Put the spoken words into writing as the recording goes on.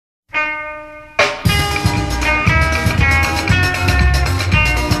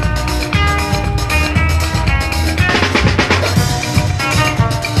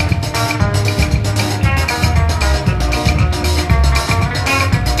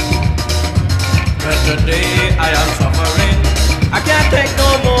But today I am suffering, I can't take no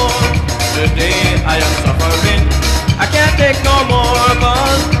more. Today I am suffering, I can't take no more.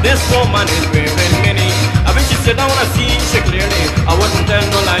 Cause this woman is wearing mini. I wish she sit down and see she clearly. I wouldn't tell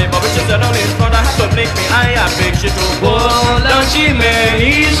no lie, but when she sit down in front I have to blink me eye. I beg she to pull down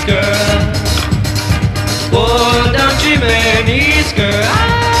Caymanian girl. Pull down Caymanian girl.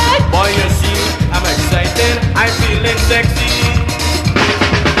 Boy, you see, I'm excited, I'm feeling sexy.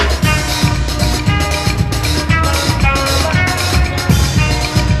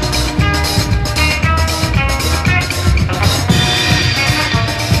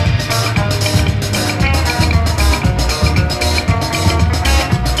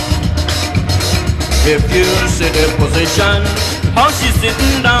 If you see the position, how she's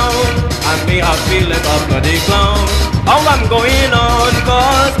sitting down, and me I feel like a bloody clown. How I'm going on,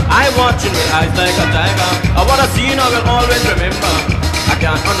 cause I watching with eyes like a tiger. I wanna see I will always remember. I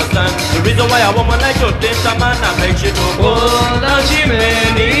can't understand the reason why a woman like to date a man and make she to pull down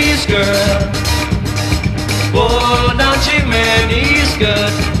Caymanian skirt. Pull down Caymanian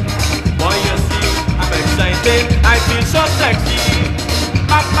skirt. Boy, you see, I'm excited, I feel so sexy.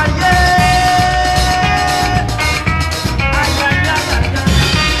 Papa, yeah!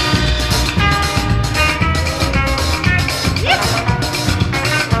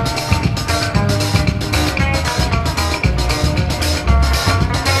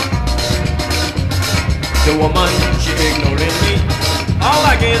 The woman, she ignoring me. All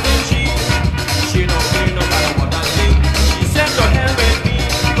I get is she don't care no matter what I think. She said to hell with me,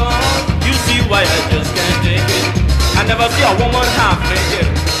 cause you see why I just can't take it. I never see a woman half naked.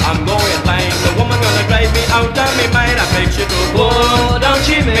 I'm going blind, the woman gonna drive me out of my mind. I beg you to pull down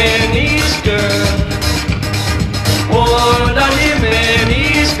Caymanian girl. Pull down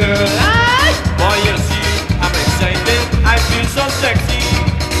Caymanian girl.